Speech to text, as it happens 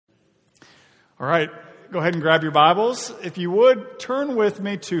All right, go ahead and grab your Bibles. If you would, turn with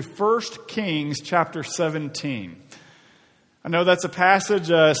me to 1 Kings chapter 17. I know that's a passage,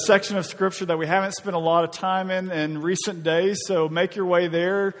 a section of Scripture that we haven't spent a lot of time in recent days, so make your way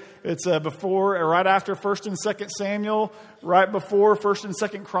there. It's right after 1st and 2nd Samuel, right before 1st and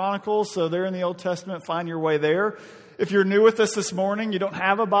 2nd Chronicles, so there in the Old Testament, find your way there. If you're new with us this morning, you don't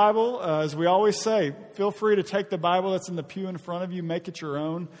have a Bible, as we always say, feel free to take the Bible that's in the pew in front of you, make it your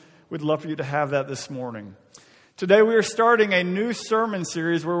own. We'd love for you to have that this morning. Today we are starting a new sermon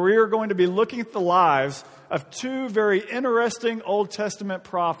series where we are going to be looking at the lives of two very interesting Old Testament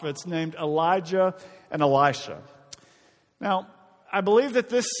prophets named Elijah and Elisha. Now, I believe that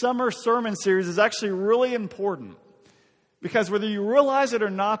this summer sermon series is actually really important because whether you realize it or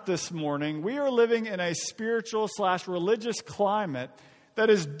not this morning, we are living in a spiritual/religious climate that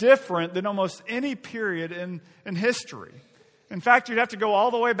is different than almost any period in history. In fact, you'd have to go all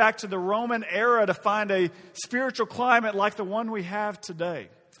the way back to the Roman era to find a spiritual climate like the one we have today.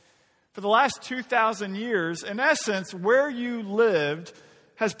 For the last 2,000 years, in essence, where you lived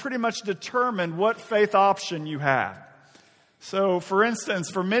has pretty much determined what faith option you had. So, for instance,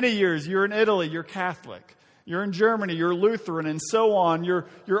 for many years, you're in Italy, you're Catholic. You're in Germany, you're Lutheran, and so on. Your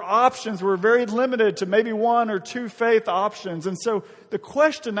options were very limited to maybe one or two faith options. And so the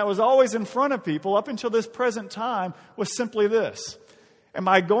question that was always in front of people up until this present time was simply this: am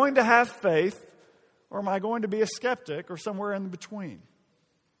I going to have faith, or am I going to be a skeptic, or somewhere in between?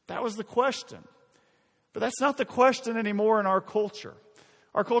 That was the question. But that's not the question anymore in our culture.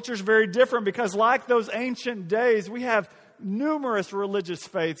 Our culture is very different because, like those ancient days, we have numerous religious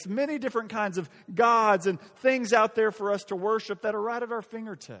faiths, many different kinds of gods and things out there for us to worship that are right at our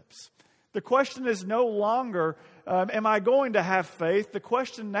fingertips. The question is no longer, am I going to have faith? The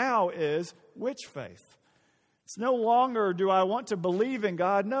question now is, which faith? It's no longer, do I want to believe in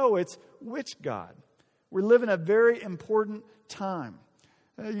God? No, it's which God? We live in a very important time.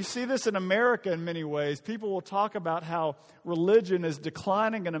 You see this in America in many ways. People will talk about how religion is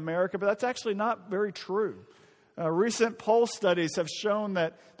declining in America, but that's actually not very true. Recent poll studies have shown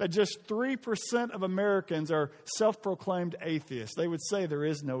that just 3% of Americans are self-proclaimed atheists. They would say there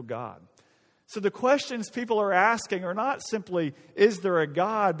is no God. So the questions people are asking are not simply, is there a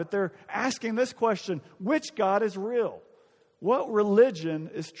God? But they're asking this question: which God is real? What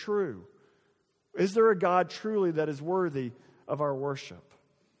religion is true? Is there a God truly that is worthy of our worship?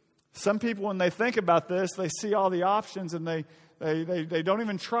 Some people, when they think about this, they see all the options and they don't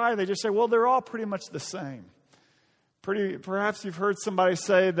even try. They just say, well, they're all pretty much the same. Perhaps you've heard somebody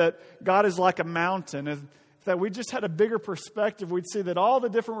say that God is like a mountain. If that we just had a bigger perspective, we'd see that all the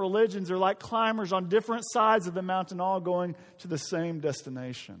different religions are like climbers on different sides of the mountain, all going to the same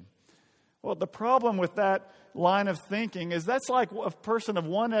destination. Well, the problem with that line of thinking is that's like a person of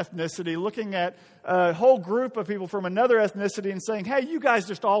one ethnicity looking at a whole group of people from another ethnicity and saying, hey, you guys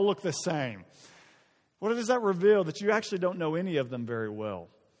just all look the same. What does that reveal? That you actually don't know any of them very well.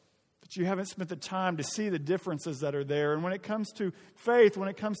 That you haven't spent the time to see the differences that are there. And when it comes to faith, when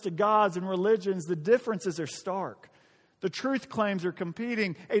it comes to gods and religions, the differences are stark. The truth claims are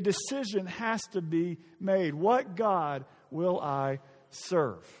competing. A decision has to be made. What God will I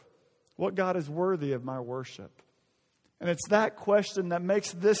serve? What God is worthy of my worship? And it's that question that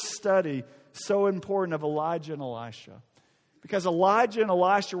makes this study so important of Elijah and Elisha. Because Elijah and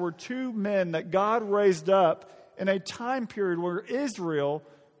Elisha were two men that God raised up in a time period where Israel,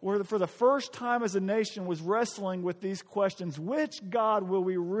 where for the first time as a nation, was wrestling with these questions. Which God will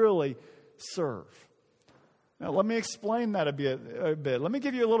we really serve? Now, let me explain that a bit. Let me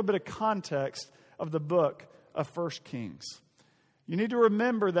give you a little bit of context of the book of 1 Kings. You need to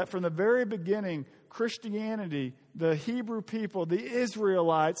remember that from the very beginning, Christianity, the Hebrew people, the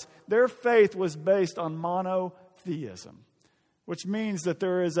Israelites, their faith was based on monotheism, which means that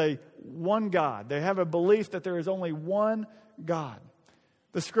there is a one God. They have a belief that there is only one God.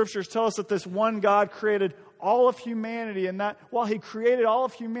 The Scriptures tell us that this one God created all of humanity, and that while He created all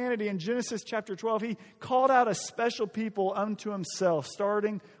of humanity in Genesis chapter 12, He called out a special people unto Himself,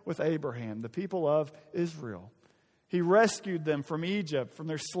 starting with Abraham, the people of Israel. He rescued them from Egypt, from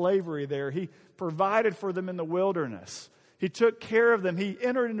their slavery there. He provided for them in the wilderness. He took care of them. He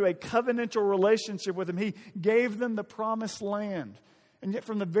entered into a covenantal relationship with them. He gave them the promised land. And yet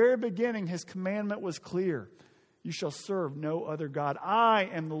from the very beginning, His commandment was clear. You shall serve no other God. I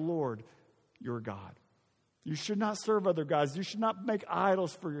am the Lord, your God. You should not serve other gods. You should not make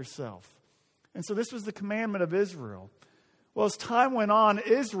idols for yourself. And so this was the commandment of Israel. Well, as time went on,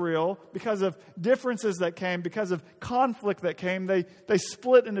 Israel, because of differences that came, because of conflict that came, they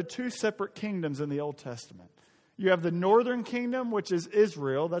split into two separate kingdoms in the Old Testament. You have the northern kingdom, which is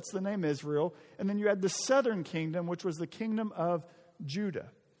Israel. That's the name Israel. And then you had the southern kingdom, which was the kingdom of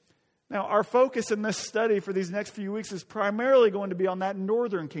Judah. Now, our focus in this study for these next few weeks is primarily going to be on that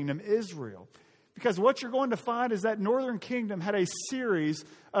northern kingdom, Israel. Because what you're going to find is that northern kingdom had a series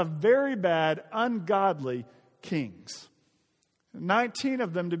of very bad, ungodly kings. 19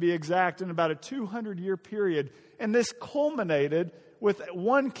 of them, to be exact, in about a 200-year period. And this culminated with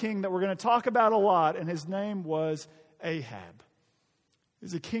one king that we're going to talk about a lot, and his name was Ahab.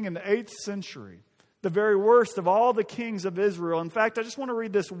 He's a king in the 8th century, the very worst of all the kings of Israel. In fact, I just want to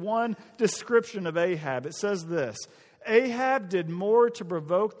read this one description of Ahab. It says this: Ahab did more to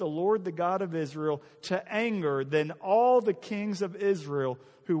provoke the Lord, the God of Israel, to anger than all the kings of Israel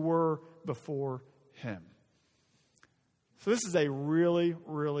who were before him. So this is a really,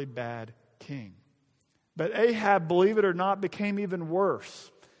 really bad king. But Ahab, believe it or not, became even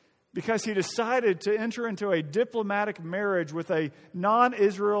worse because he decided to enter into a diplomatic marriage with a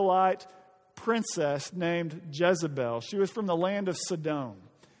non-Israelite princess named Jezebel. She was from the land of Sodom.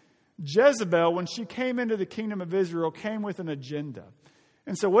 Jezebel, when she came into the kingdom of Israel, came with an agenda.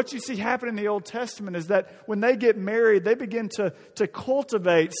 And so what you see happen in the Old Testament is that when they get married, they begin to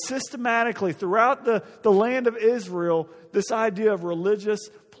cultivate systematically throughout the land of Israel this idea of religious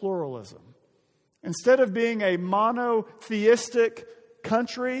pluralism. Instead of being a monotheistic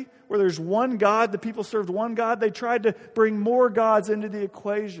country where there's one God, the people served one God, they tried to bring more gods into the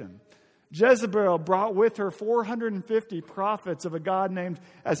equation. Jezebel brought with her 450 prophets of a god named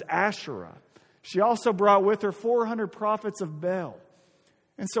as Asherah. She also brought with her 400 prophets of Baal.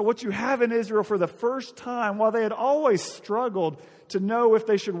 And so what you have in Israel for the first time, while they had always struggled to know if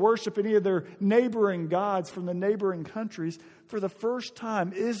they should worship any of their neighboring gods from the neighboring countries, for the first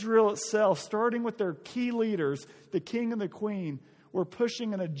time, Israel itself, starting with their key leaders, the king and the queen, were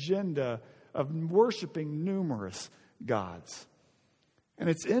pushing an agenda of worshiping numerous gods. And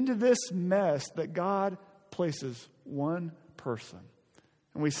it's into this mess that God places one person.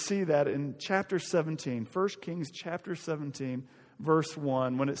 And we see that in chapter 17, 1 Kings chapter 17, verse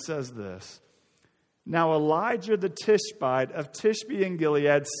 1, when it says this: Now Elijah the Tishbite of Tishbe in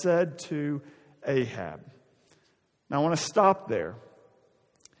Gilead said to Ahab. Now I want to stop there.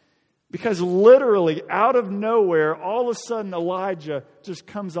 Because literally out of nowhere, all of a sudden Elijah just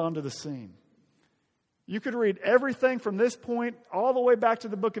comes onto the scene. You could read everything from this point all the way back to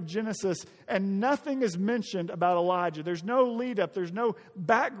the book of Genesis, and nothing is mentioned about Elijah. There's no lead up. There's no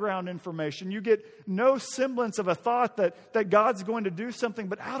background information. You get no semblance of a thought that God's going to do something.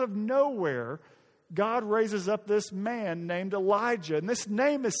 But out of nowhere, God raises up this man named Elijah. And this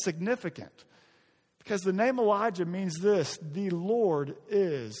name is significant because the name Elijah means this: the Lord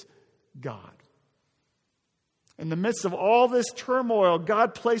is God. In the midst of all this turmoil,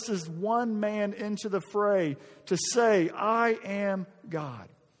 God places one man into the fray to say, I am God.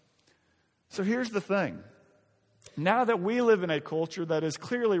 So here's the thing. Now that we live in a culture that is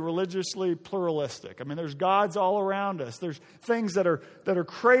clearly religiously pluralistic, I mean, there's gods all around us. There's things that are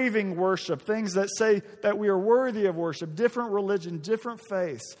craving worship, things that say that we are worthy of worship, different religion, different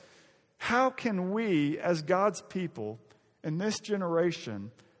faiths. How can we, as God's people in this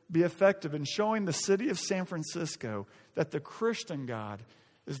generation, be effective in showing the city of San Francisco that the Christian God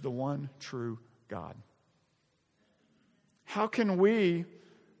is the one true God? How can we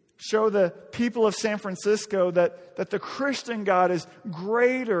show the people of San Francisco that the Christian God is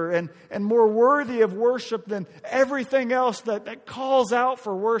greater and more worthy of worship than everything else that calls out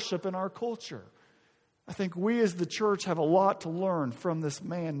for worship in our culture? I think we as the church have a lot to learn from this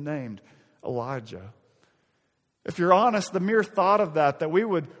man named Elijah. If you're honest, the mere thought of that we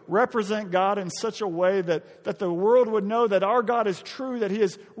would represent God in such a way that the world would know that our God is true, that He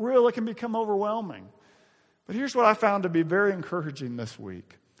is real, it can become overwhelming. But here's what I found to be very encouraging this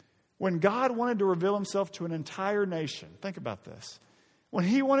week. When God wanted to reveal Himself to an entire nation, think about this. When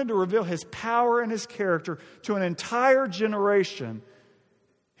He wanted to reveal His power and His character to an entire generation,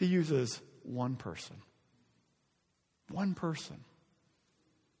 He uses one person. One person.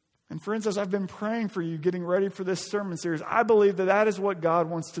 And friends, as I've been praying for you, getting ready for this sermon series, I believe that is what God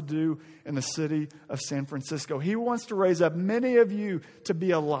wants to do in the city of San Francisco. He wants to raise up many of you to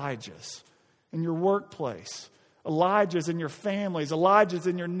be Elijahs in your workplace, Elijahs in your families, Elijahs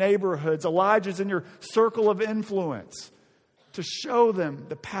in your neighborhoods, Elijahs in your circle of influence, to show them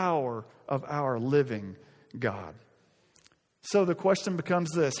the power of our living God. So the question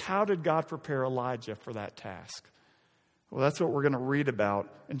becomes this: how did God prepare Elijah for that task? Well, that's what we're going to read about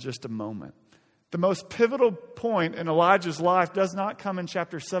in just a moment. The most pivotal point in Elijah's life does not come in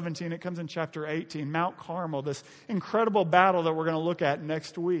chapter 17. It comes in chapter 18, Mount Carmel, this incredible battle that we're going to look at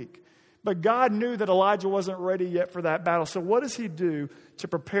next week. But God knew that Elijah wasn't ready yet for that battle. So what does he do to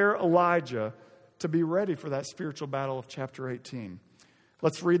prepare Elijah to be ready for that spiritual battle of chapter 18?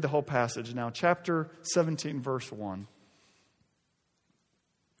 Let's read the whole passage now. Chapter 17, verse 1.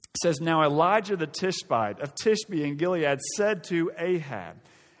 It says, "Now Elijah the Tishbite of Tishbe in Gilead said to Ahab,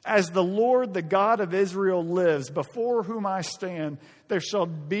 'As the Lord, the God of Israel lives, before whom I stand, there shall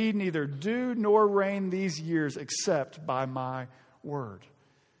be neither dew nor rain these years except by my word.'"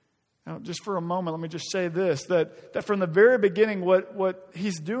 Now, just for a moment, let me just say this, that from the very beginning, what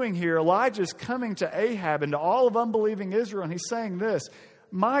he's doing here, Elijah's coming to Ahab and to all of unbelieving Israel, and he's saying this,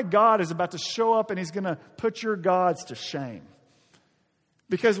 my God is about to show up and he's going to put your gods to shame.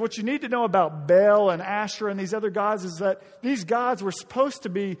 Because what you need to know about Baal and Asherah and these other gods is that these gods were supposed to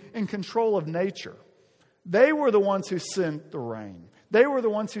be in control of nature. They were the ones who sent the rain. They were the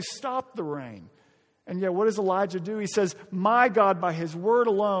ones who stopped the rain. And yet, what does Elijah do? He says, my God, by his word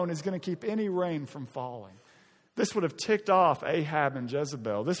alone, is going to keep any rain from falling. This would have ticked off Ahab and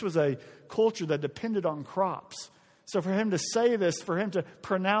Jezebel. This was a culture that depended on crops. So for him to say this, for him to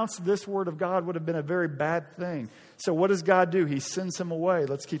pronounce this word of God would have been a very bad thing. So what does God do? He sends him away.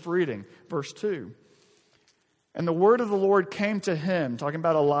 Let's keep reading. Verse 2. "And the word of the Lord came to him," talking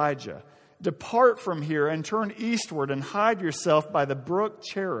about Elijah, "Depart from here and turn eastward and hide yourself by the brook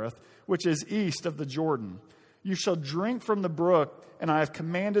Cherith, which is east of the Jordan. You shall drink from the brook, and I have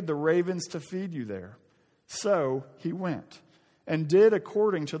commanded the ravens to feed you there." So he went and did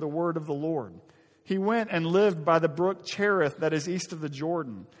according to the word of the Lord. He went and lived by the brook Cherith that is east of the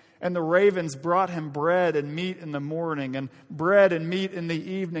Jordan. And the ravens brought him bread and meat in the morning, and bread and meat in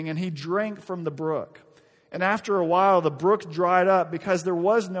the evening, and he drank from the brook. And after a while the brook dried up, because there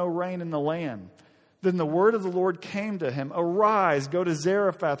was no rain in the land. Then the word of the Lord came to him, "Arise, go to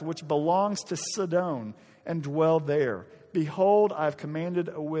Zarephath, which belongs to Sidon, and dwell there. Behold, I have commanded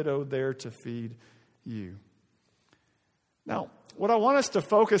a widow there to feed you." Now, what I want us to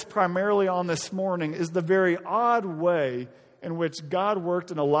focus primarily on this morning is the very odd way in which God worked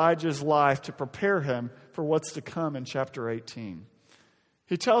in Elijah's life to prepare him for what's to come in chapter 18.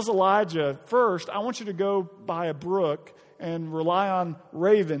 He tells Elijah, first, I want you to go by a brook and rely on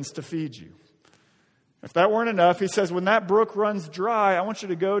ravens to feed you. If that weren't enough, he says, when that brook runs dry, I want you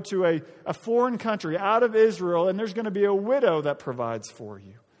to go to a foreign country out of Israel, and there's going to be a widow that provides for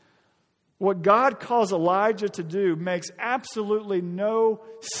you. What God calls Elijah to do makes absolutely no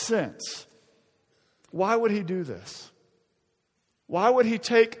sense. Why would he do this? Why would he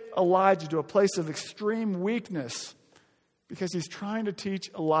take Elijah to a place of extreme weakness? Because he's trying to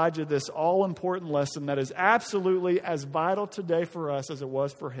teach Elijah this all-important lesson that is absolutely as vital today for us as it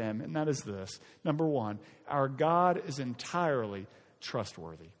was for him. And that is this. Number one, our God is entirely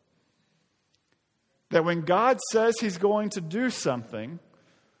trustworthy. That when God says he's going to do something,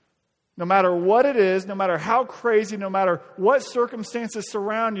 no matter what it is, no matter how crazy, no matter what circumstances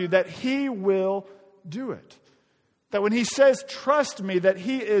surround you, that he will do it. That when he says, trust me, that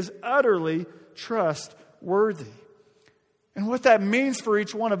he is utterly trustworthy. And what that means for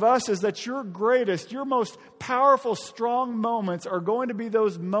each one of us is that your greatest, your most powerful, strong moments are going to be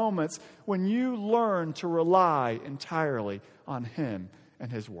those moments when you learn to rely entirely on him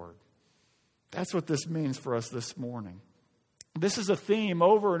and his word. That's what this means for us this morning. This is a theme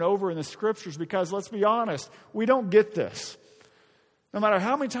over and over in the scriptures because, let's be honest, we don't get this. No matter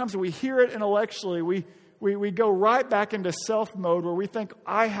how many times we hear it intellectually, we go right back into self mode where we think,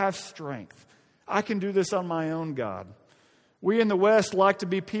 I have strength. I can do this on my own, God. We in the West like to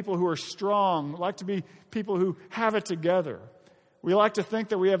be people who are strong, like to be people who have it together. We like to think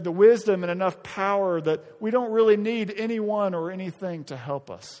that we have the wisdom and enough power that we don't really need anyone or anything to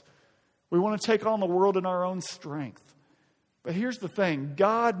help us. We want to take on the world in our own strength. But here's the thing.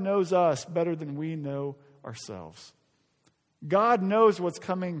 God knows us better than we know ourselves. God knows what's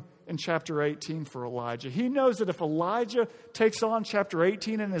coming in chapter 18 for Elijah. He knows that if Elijah takes on chapter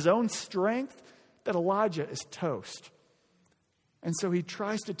 18 in his own strength, that Elijah is toast. And so he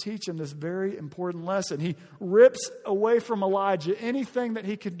tries to teach him this very important lesson. He rips away from Elijah anything that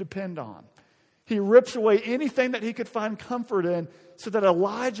he could depend on. He rips away anything that he could find comfort in so that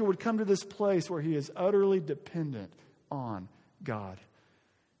Elijah would come to this place where he is utterly dependent on God.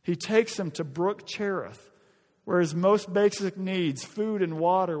 He takes him to Brook Cherith, where his most basic needs, food and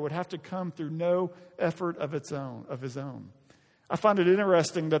water, would have to come through no effort of his own. I find it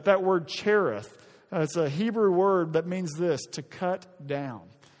interesting that word Cherith, it's a Hebrew word that means this, to cut down.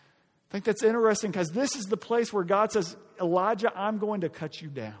 I think that's interesting because this is the place where God says, Elijah, I'm going to cut you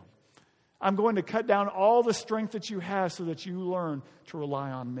down. I'm going to cut down all the strength that you have so that you learn to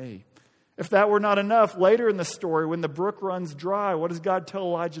rely on me. If that were not enough, later in the story, when the brook runs dry, what does God tell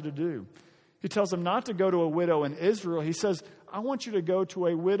Elijah to do? He tells him not to go to a widow in Israel. He says, I want you to go to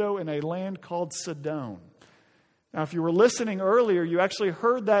a widow in a land called Sidon. Now, if you were listening earlier, you actually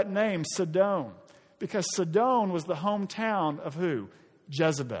heard that name, Sidon, because Sidon was the hometown of who?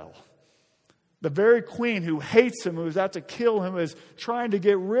 Jezebel. The very queen who hates him, who is out to kill him, is trying to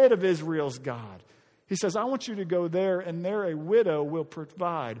get rid of Israel's God. He says, I want you to go there, and there a widow will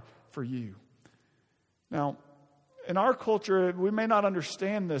provide for you. Now, in our culture, we may not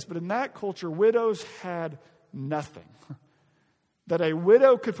understand this, but in that culture, widows had nothing. That a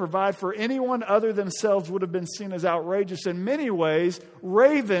widow could provide for anyone other than themselves would have been seen as outrageous. In many ways,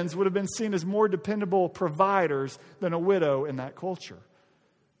 ravens would have been seen as more dependable providers than a widow in that culture.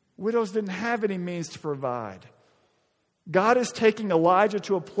 Widows didn't have any means to provide. God is taking Elijah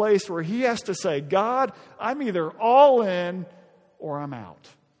to a place where he has to say, God, I'm either all in or I'm out.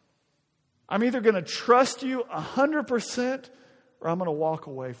 I'm either going to trust you 100% or I'm going to walk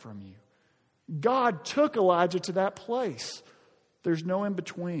away from you. God took Elijah to that place. There's no in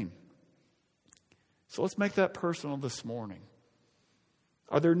between. So let's make that personal this morning.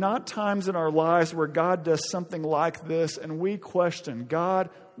 Are there not times in our lives where God does something like this and we question, God,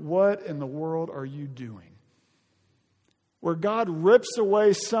 what in the world are you doing? Where God rips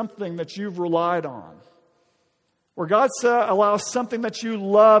away something that you've relied on. Where God allows something that you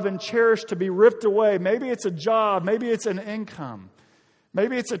love and cherish to be ripped away. Maybe it's a job. Maybe it's an income.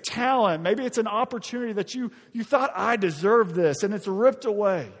 Maybe it's a talent. Maybe it's an opportunity that you thought, I deserve this, and it's ripped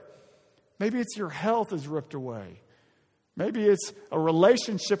away. Maybe it's your health is ripped away. Maybe it's a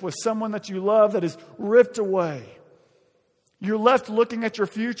relationship with someone that you love that is ripped away. You're left looking at your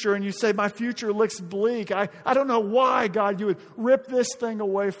future and you say, my future looks bleak. I don't know why, God, you would rip this thing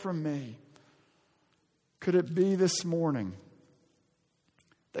away from me. Could it be this morning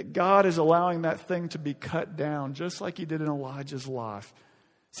that God is allowing that thing to be cut down just like he did in Elijah's life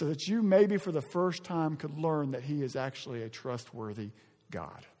so that you maybe for the first time could learn that he is actually a trustworthy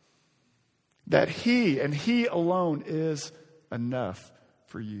God? That he and he alone is enough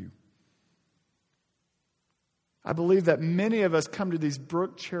for you. I believe that many of us come to these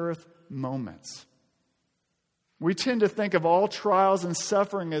Brooke Cherith moments. We tend to think of all trials and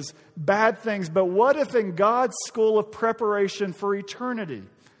suffering as bad things, but what if in God's school of preparation for eternity?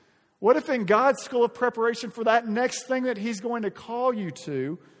 What if in God's school of preparation for that next thing that he's going to call you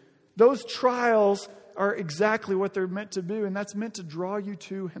to, those trials are exactly what they're meant to do, and that's meant to draw you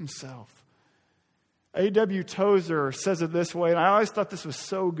to himself. A.W. Tozer says it this way, and I always thought this was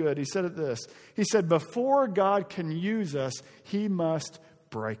so good. He said it this. He said, before God can use us, he must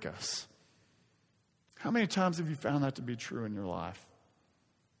break us. How many times have you found that to be true in your life?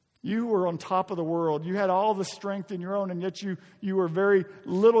 You were on top of the world. You had all the strength in your own, and yet you were very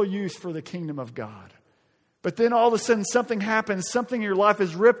little use for the kingdom of God. But then all of a sudden something happens. Something in your life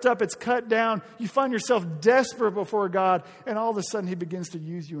is ripped up. It's cut down. You find yourself desperate before God, and all of a sudden he begins to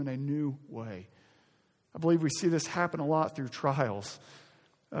use you in a new way. I believe we see this happen a lot through trials.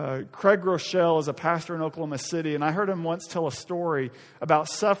 Craig Rochelle is a pastor in Oklahoma City, and I heard him once tell a story about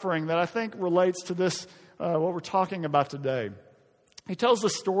suffering that I think relates to this, what we're talking about today. He tells the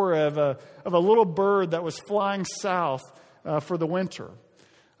story of a little bird that was flying south for the winter.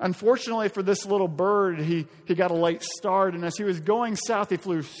 Unfortunately for this little bird, he got a late start, and as he was going south, he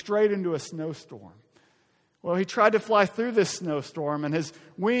flew straight into a snowstorm. Well, he tried to fly through this snowstorm, and his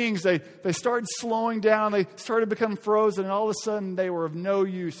wings, they started slowing down. They started to become frozen, and all of a sudden they were of no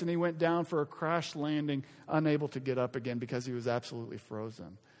use, and he went down for a crash landing, unable to get up again because he was absolutely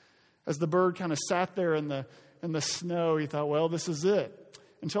frozen. As the bird kind of sat there in the snow, he thought, well, this is it.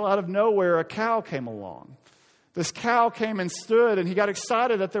 Until out of nowhere, a cow came along. This cow came and stood, and he got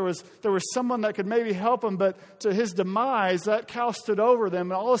excited that there was someone that could maybe help him, but to his demise, that cow stood over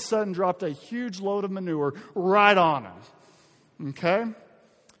them and all of a sudden dropped a huge load of manure right on him. Okay?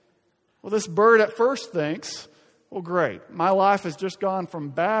 Well, this bird at first thinks, well, great, my life has just gone from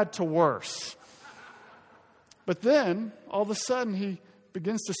bad to worse. But then, all of a sudden, he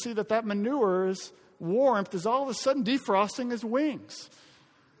begins to see that manure warmth is all of a sudden defrosting his wings.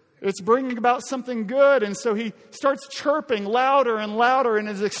 It's bringing about something good, and so he starts chirping louder and louder in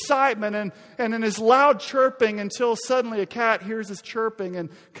his excitement and in his loud chirping until suddenly a cat hears his chirping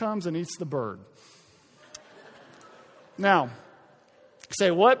and comes and eats the bird. Now, say,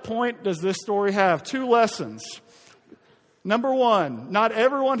 what point does this story have? 2 lessons. Number 1, not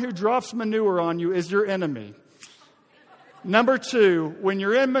everyone who drops manure on you is your enemy. Number 2, when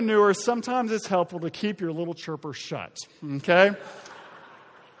you're in manure, sometimes it's helpful to keep your little chirper shut. Okay?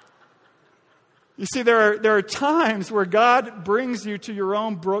 You see, there are times where God brings you to your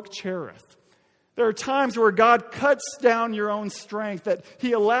own Brooke Cherith. There are times where God cuts down your own strength, that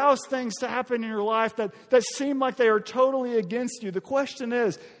He allows things to happen in your life that seem like they are totally against you. The question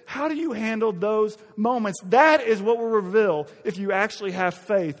is, how do you handle those moments? That is what will reveal if you actually have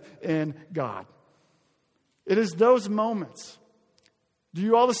faith in God. It is those moments. Do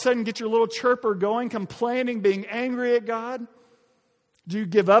you all of a sudden get your little chirper going, complaining, being angry at God? Do you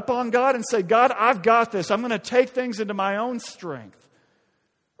give up on God and say, God, I've got this. I'm going to take things into my own strength?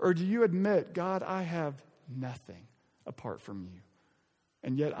 Or do you admit, God, I have nothing apart from you.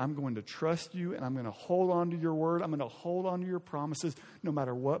 And yet I'm going to trust you and I'm going to hold on to your word. I'm going to hold on to your promises no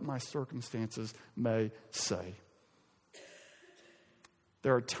matter what my circumstances may say.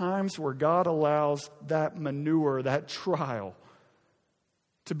 There are times where God allows that manure, that trial,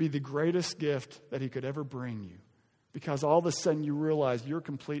 to be the greatest gift that He could ever bring you. Because all of a sudden you realize your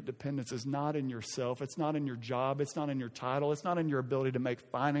complete dependence is not in yourself. It's not in your job. It's not in your title. It's not in your ability to make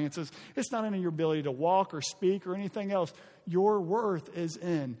finances. It's not in your ability to walk or speak or anything else. Your worth is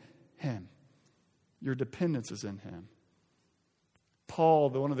in Him. Your dependence is in Him. Paul,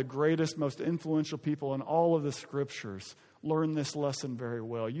 one of the greatest, most influential people in all of the Scriptures, learned this lesson very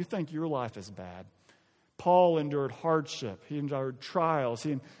well. You think your life is bad. Paul endured hardship. He endured trials.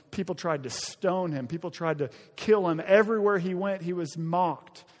 People tried to stone him. People tried to kill him. Everywhere he went, he was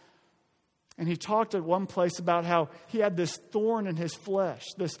mocked. And he talked at one place about how he had this thorn in his flesh,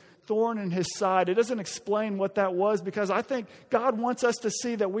 this thorn in his side. It doesn't explain what that was, because I think God wants us to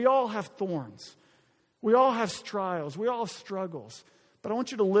see that we all have thorns. We all have trials. We all have struggles. But I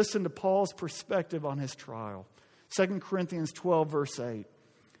want you to listen to Paul's perspective on his trial. 2 Corinthians 12, verse 8.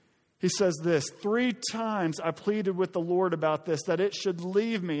 He says this, 3 times I pleaded with the Lord about this, that it should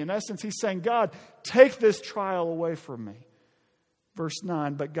leave me. In essence, he's saying, God, take this trial away from me. Verse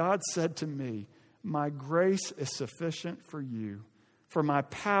 9, but God said to me, my grace is sufficient for you, for my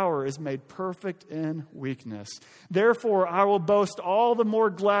power is made perfect in weakness. Therefore, I will boast all the more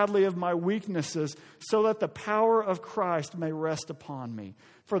gladly of my weaknesses, so that the power of Christ may rest upon me.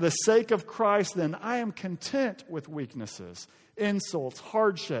 For the sake of Christ, then, I am content with weaknesses, insults,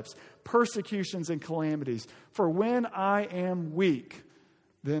 hardships, persecutions, and calamities. For when I am weak,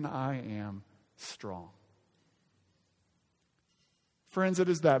 then I am strong. Friends, it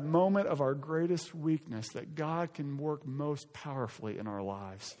is that moment of our greatest weakness that God can work most powerfully in our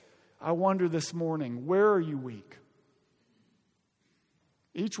lives. I wonder this morning, where are you weak?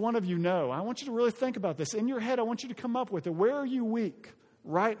 Each one of you know. I want you to really think about this. In your head, I want you to come up with it. Where are you weak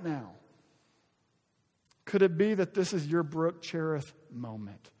right now? Could it be that this is your Brooke Cherith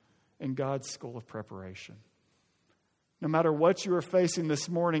moment in God's school of preparation? No matter what you are facing this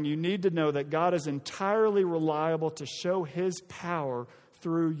morning, you need to know that God is entirely reliable to show His power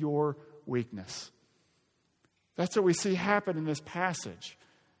through your weakness. That's what we see happen in this passage.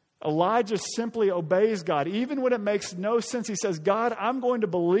 Elijah simply obeys God. Even when it makes no sense, he says, God, I'm going to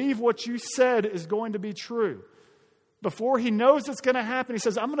believe what you said is going to be true. Before he knows it's going to happen, he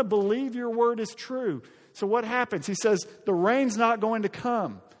says, I'm going to believe your word is true. So what happens? He says, the rain's not going to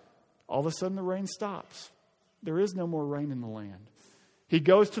come. All of a sudden, the rain stops. There is no more rain in the land. He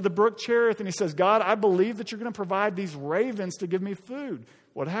goes to the brook Cherith and he says, God, I believe that you're going to provide these ravens to give me food.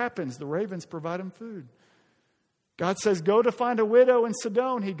 What happens? The ravens provide him food. God says, go to find a widow in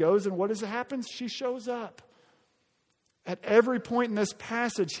Sidon. He goes, and what does it happen? She shows up. At every point in this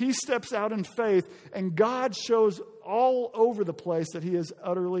passage, he steps out in faith, and God shows all over the place that He is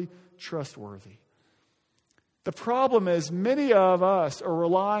utterly trustworthy. The problem is many of us are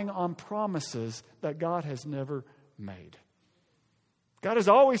relying on promises that God has never made. God is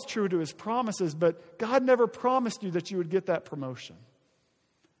always true to His promises, but God never promised you that you would get that promotion.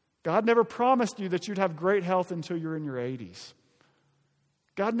 God never promised you that you'd have great health until you're in your 80s.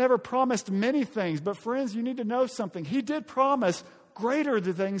 God never promised many things, but friends, you need to know something. He did promise greater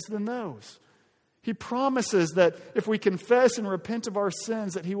things than those. He promises that if we confess and repent of our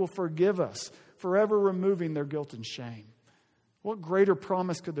sins, that He will forgive us, forever removing their guilt and shame. What greater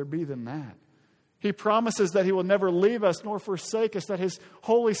promise could there be than that? He promises that He will never leave us nor forsake us, that His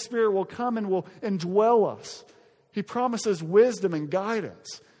Holy Spirit will come and will indwell us. He promises wisdom and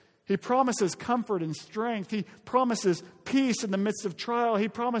guidance. He promises comfort and strength. He promises peace in the midst of trial. He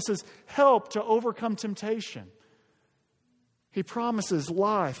promises help to overcome temptation. He promises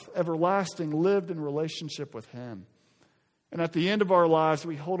life everlasting, lived in relationship with Him. And at the end of our lives,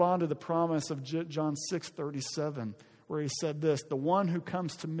 we hold on to the promise of John 6:37, where He said this, the one who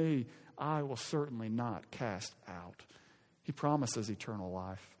comes to me, I will certainly not cast out. He promises eternal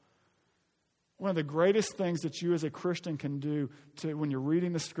life. One of the greatest things that you as a Christian can do when you're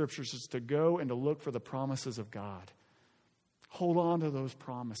reading the Scriptures is to go and to look for the promises of God. Hold on to those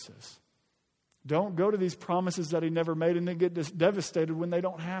promises. Don't go to these promises that he never made and then get devastated when they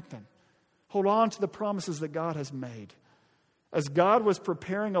don't happen. Hold on to the promises that God has made. As God was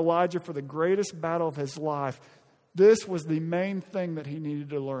preparing Elijah for the greatest battle of his life, this was the main thing that he needed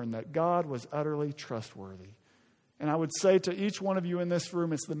to learn, that God was utterly trustworthy. And I would say to each one of you in this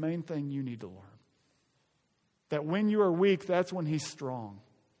room, it's the main thing you need to learn. That when you are weak, that's when he's strong.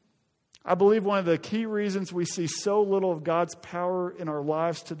 I believe one of the key reasons we see so little of God's power in our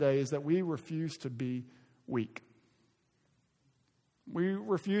lives today is that we refuse to be weak. We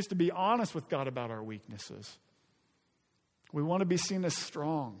refuse to be honest with God about our weaknesses. We want to be seen as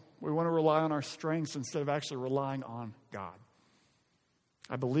strong. We want to rely on our strengths instead of actually relying on God.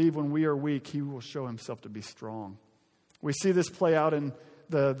 I believe when we are weak, he will show himself to be strong. We see this play out in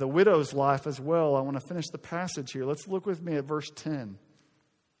the widow's life as well. I want to finish the passage here. Let's look with me at verse 10.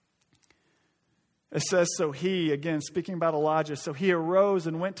 It says, so he, again, speaking about Elijah, so he arose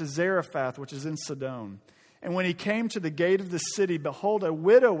and went to Zarephath, which is in Sidon. And when he came to the gate of the city, behold, a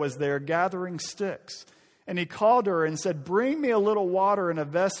widow was there gathering sticks. And he called her and said, bring me a little water in a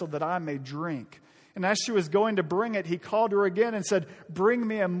vessel that I may drink. And as she was going to bring it, he called her again and said, bring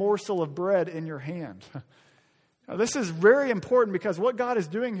me a morsel of bread in your hand. Now, this is very important because what God is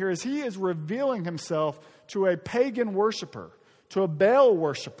doing here is he is revealing himself to a pagan worshiper, to a Baal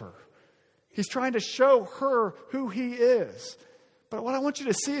worshiper. He's trying to show her who he is. But what I want you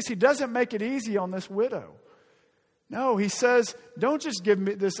to see is he doesn't make it easy on this widow. No, he says, don't just give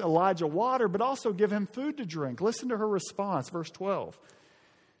me this Elijah water, but also give him food to drink. Listen to her response, verse 12.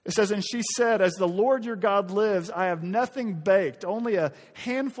 It says, and she said, as the Lord your God lives, I have nothing baked, only a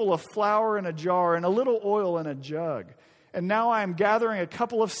handful of flour in a jar and a little oil in a jug. And now I am gathering a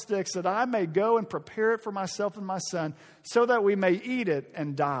couple of sticks that I may go and prepare it for myself and my son, so that we may eat it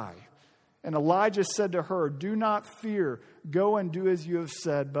and die. And Elijah said to her, do not fear, go and do as you have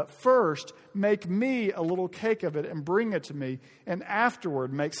said, but first make me a little cake of it and bring it to me, and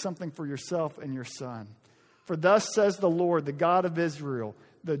afterward make something for yourself and your son. For thus says the Lord, the God of Israel,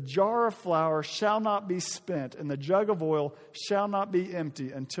 the jar of flour shall not be spent, and the jug of oil shall not be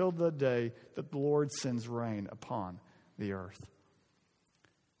empty until the day that the Lord sends rain upon the earth.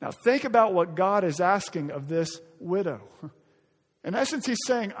 Now think about what God is asking of this widow. In essence, he's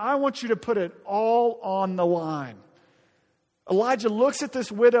saying, I want you to put it all on the line. Elijah looks at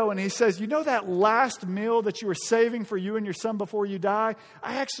this widow and he says, you know that last meal that you were saving for you and your son before you die?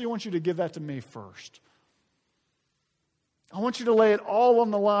 I actually want you to give that to me first. I want you to lay it all on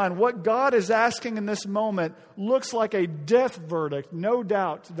the line. What God is asking in this moment looks like a death verdict, no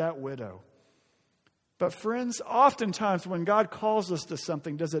doubt, to that widow. But friends, oftentimes when God calls us to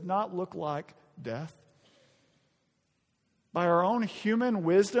something, does it not look like death? By our own human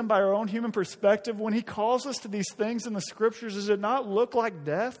wisdom, by our own human perspective, when he calls us to these things in the scriptures, does it not look like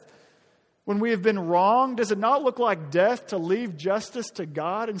death? When we have been wronged, does it not look like death to leave justice to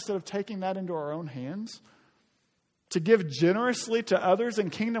God instead of taking that into our own hands? To give generously to others in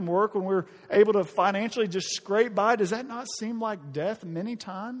kingdom work when we're able to financially just scrape by, does that not seem like death many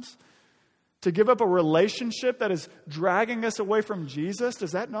times? To give up a relationship that is dragging us away from Jesus,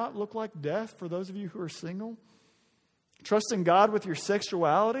 does that not look like death for those of you who are single? Trusting God with your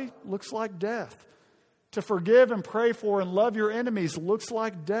sexuality looks like death. To forgive and pray for and love your enemies looks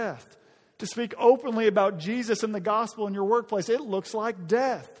like death. To speak openly about Jesus and the gospel in your workplace, it looks like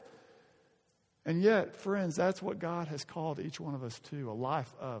death. And yet, friends, that's what God has called each one of us to, a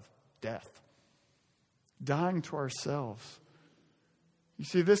life of death. Dying to ourselves. You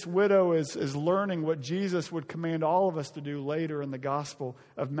see, this widow is learning what Jesus would command all of us to do later in the Gospel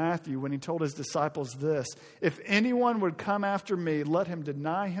of Matthew when he told his disciples this, if anyone would come after me, let him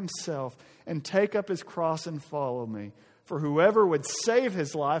deny himself and take up his cross and follow me. For whoever would save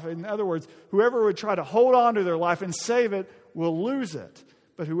his life, in other words, whoever would try to hold on to their life and save it, will lose it.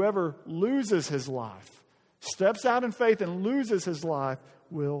 But whoever loses his life, steps out in faith and loses his life,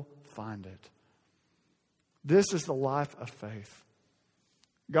 will find it. This is the life of faith.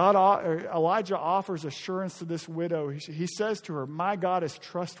 Elijah offers assurance to this widow. He says to her, my God is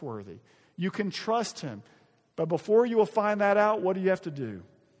trustworthy. You can trust him. But before you will find that out, what do you have to do?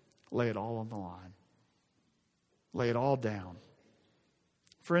 Lay it all on the line. Lay it all down.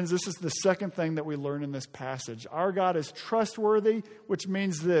 Friends, this is the second thing that we learn in this passage. Our God is trustworthy, which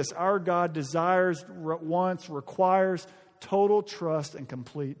means this. Our God desires, wants, requires total trust and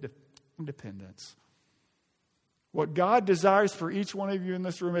complete dependence. What God desires for each one of you in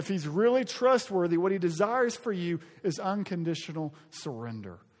this room, if he's really trustworthy, what he desires for you is unconditional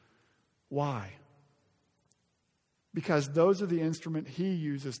surrender. Why? Because those are the instrument he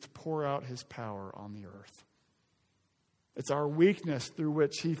uses to pour out his power on the earth. It's our weakness through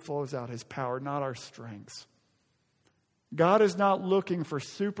which He flows out His power, not our strengths. God is not looking for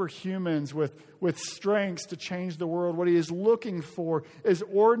superhumans with strengths to change the world. What He is looking for is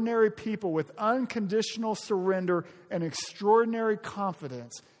ordinary people with unconditional surrender and extraordinary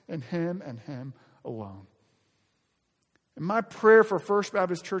confidence in Him and Him alone. And my prayer for First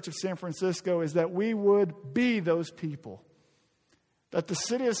Baptist Church of San Francisco is that we would be those people. That the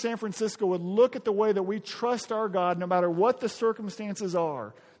city of San Francisco would look at the way that we trust our God no matter what the circumstances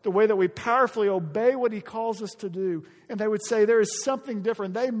are, the way that we powerfully obey what He calls us to do, and they would say there is something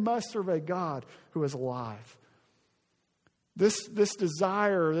different. They must serve a God who is alive. This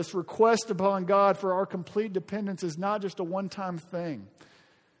desire, this request upon God for our complete dependence is not just a one-time thing.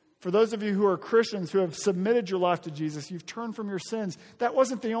 For those of you who are Christians who have submitted your life to Jesus, you've turned from your sins. That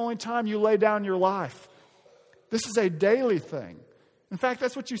wasn't the only time you lay down your life. This is a daily thing. In fact,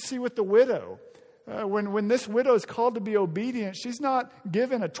 that's what you see with the widow. When this widow is called to be obedient, she's not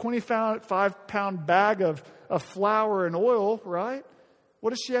given a 25-pound bag of flour and oil, right?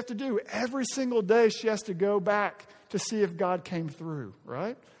 What does she have to do? Every single day she has to go back to see if God came through,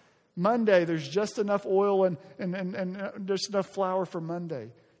 right? Monday, there's just enough oil and just enough flour for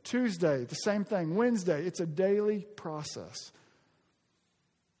Monday. Tuesday, the same thing. Wednesday, it's a daily process.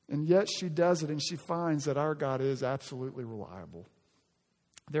 And yet she does it, and she finds that our God is absolutely reliable.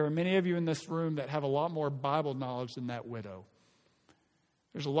 There are many of you in this room that have a lot more Bible knowledge than that widow.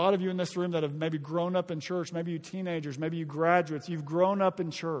 There's a lot of you in this room that have maybe grown up in church, maybe you teenagers, maybe you graduates. You've grown up in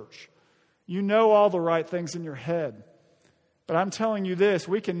church. You know all the right things in your head. But I'm telling you this,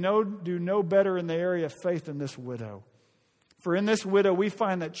 we can do no better in the area of faith than this widow. For in this widow, we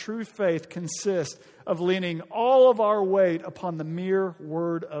find that true faith consists of leaning all of our weight upon the mere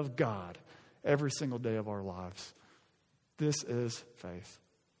Word of God every single day of our lives. This is faith.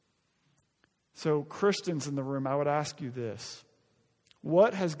 So, Christians in the room, I would ask you this.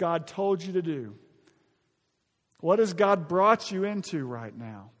 What has God told you to do? What has God brought you into right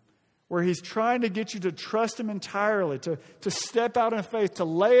now? Where He's trying to get you to trust Him entirely, to step out in faith, to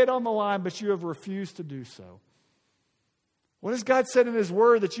lay it on the line, but you have refused to do so. What has God said in His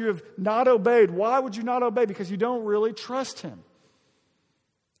Word that you have not obeyed? Why would you not obey? Because you don't really trust Him.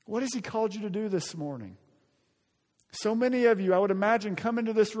 What has He called you to do this morning? So many of you, I would imagine, come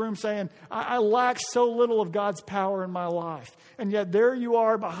into this room saying, I lack so little of God's power in my life. And yet there you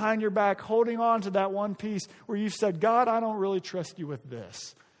are behind your back holding on to that one piece where you've said, God, I don't really trust you with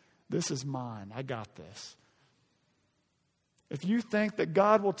this. This is mine. I got this. If you think that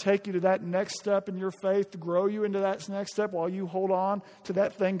God will take you to that next step in your faith to grow you into that next step while you hold on to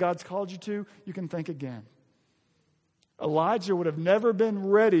that thing God's called you to, you can think again. Elijah would have never been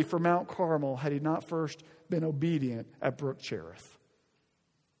ready for Mount Carmel had he not first been obedient at Brook Cherith.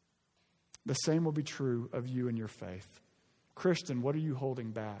 The same will be true of you and your faith. Christian, what are you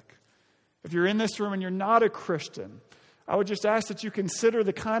holding back? If you're in this room and you're not a Christian, I would just ask that you consider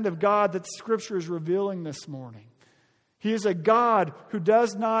the kind of God that Scripture is revealing this morning. He is a God who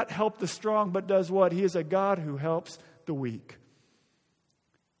does not help the strong, but does what? He is a God who helps the weak.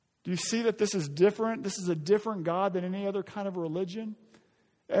 Do you see that this is different? This is a different God than any other kind of religion.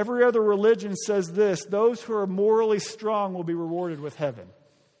 Every other religion says this: those who are morally strong will be rewarded with heaven.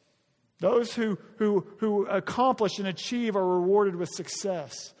 Those who accomplish and achieve are rewarded with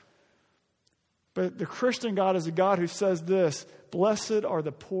success. But the Christian God is a God who says this: blessed are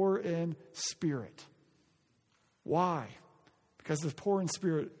the poor in spirit. Why? Because the poor in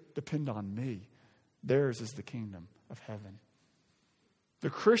spirit depend on me. Theirs is the kingdom of heaven. The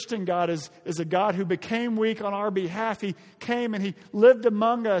Christian God is a God who became weak on our behalf. He came and He lived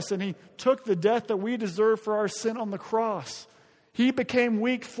among us and He took the death that we deserve for our sin on the cross. He became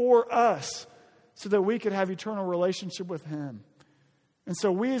weak for us so that we could have eternal relationship with Him. And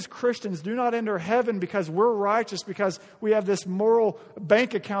so we as Christians do not enter heaven because we're righteous, because we have this moral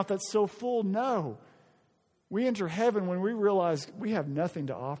bank account that's so full. No. We enter heaven when we realize we have nothing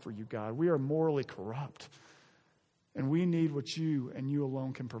to offer you, God. We are morally corrupt. And we need what you and you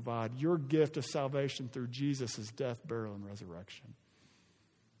alone can provide. Your gift of salvation through Jesus' death, burial, and resurrection.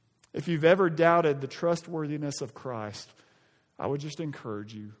 If you've ever doubted the trustworthiness of Christ, I would just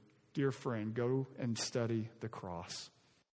encourage you, dear friend, go and study the cross.